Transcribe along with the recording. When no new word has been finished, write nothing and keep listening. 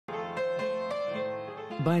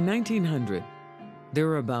By 1900, there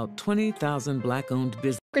were about 20,000 Black-owned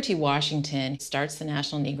businesses. Booker T. Washington starts the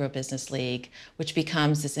National Negro Business League, which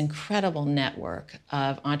becomes this incredible network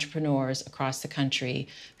of entrepreneurs across the country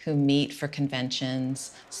who meet for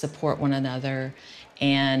conventions, support one another,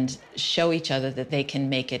 and show each other that they can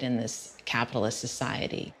make it in this capitalist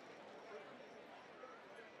society.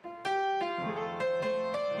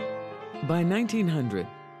 By 1900,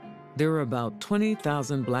 there were about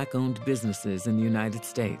 20,000 Black-owned businesses in the United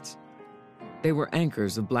States. They were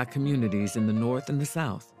anchors of Black communities in the North and the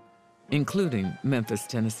South, including Memphis,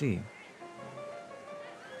 Tennessee.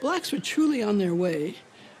 Blacks were truly on their way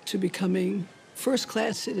to becoming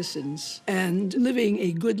first-class citizens and living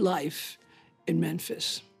a good life in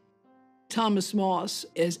Memphis. Thomas Moss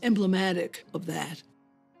is emblematic of that.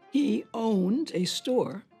 He owned a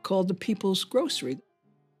store called the People's Grocery.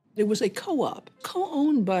 It was a co-op,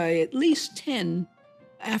 co-owned by at least 10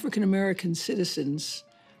 African-American citizens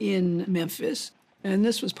in Memphis, and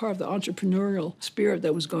this was part of the entrepreneurial spirit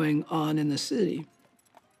that was going on in the city.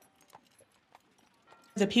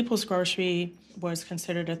 The People's Grocery was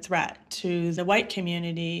considered a threat to the white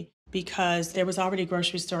community because there was already a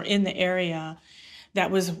grocery store in the area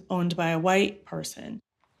that was owned by a white person.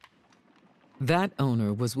 That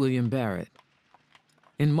owner was William Barrett.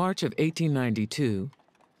 In March of 1892,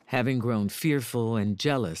 having grown fearful and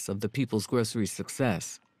jealous of the People's Grocery's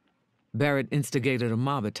success, Barrett instigated a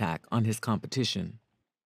mob attack on his competition.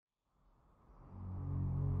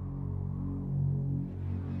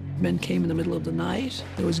 Men came in the middle of the night.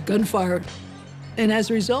 There was gunfire. And as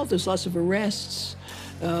a result, there's lots of arrests,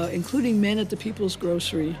 including men at the People's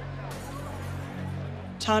Grocery.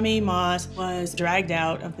 Tommy Moss was dragged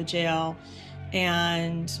out of the jail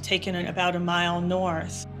and taken about a mile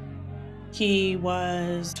north. He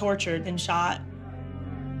was tortured and shot.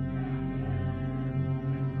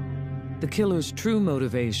 The killer's true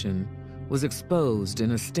motivation was exposed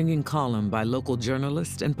in a stinging column by local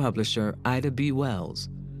journalist and publisher Ida B. Wells,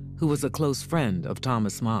 who was a close friend of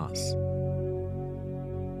Thomas Moss.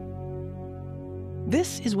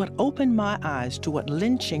 This is what opened my eyes to what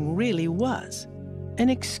lynching really was, an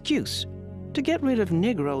excuse to get rid of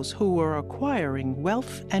Negroes who were acquiring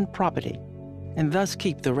wealth and property, and thus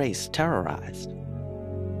keep the race terrorized.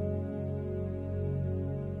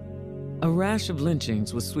 A rash of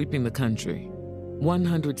lynchings was sweeping the country,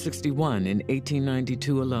 161 in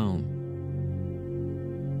 1892 alone.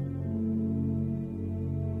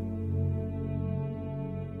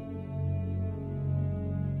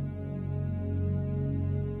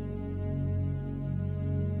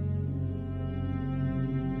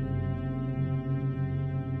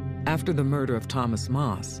 After the murder of Thomas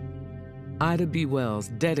Moss, Ida B. Wells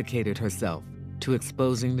dedicated herself to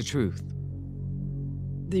exposing the truth.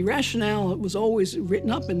 The rationale was always written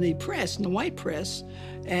up in the press, in the white press,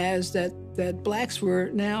 as that blacks were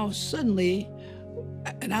now suddenly,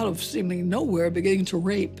 and out of seemingly nowhere, beginning to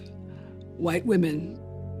rape white women.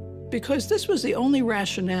 Because this was the only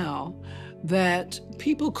rationale that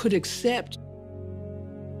people could accept.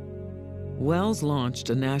 Wells launched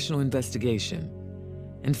a national investigation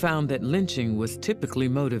and found that lynching was typically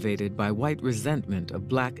motivated by white resentment of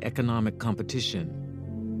Black economic competition.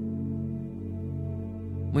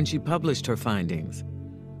 When she published her findings,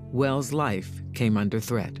 Wells' life came under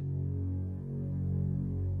threat.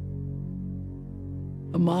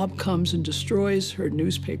 A mob comes and destroys her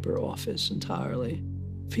newspaper office entirely.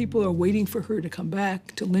 People are waiting for her to come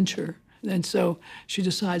back to lynch her. And so she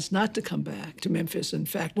decides not to come back to Memphis. In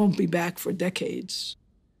fact, won't be back for decades.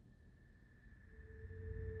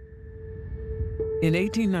 In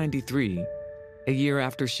 1893, a year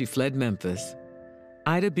after she fled Memphis,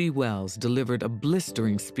 Ida B. Wells delivered a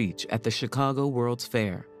blistering speech at the Chicago World's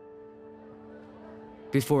Fair.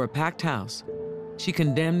 Before a packed house, she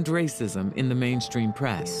condemned racism in the mainstream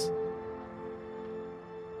press.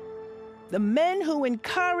 The men who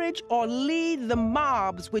encourage or lead the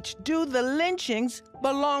mobs which do the lynchings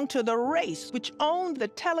belong to the race which own the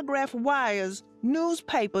telegraph wires,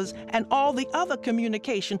 newspapers, and all the other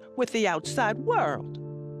communication with the outside world.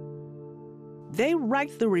 They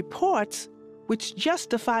write the reports which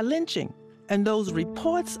justify lynching, and those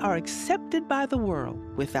reports are accepted by the world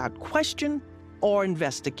without question or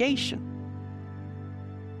investigation.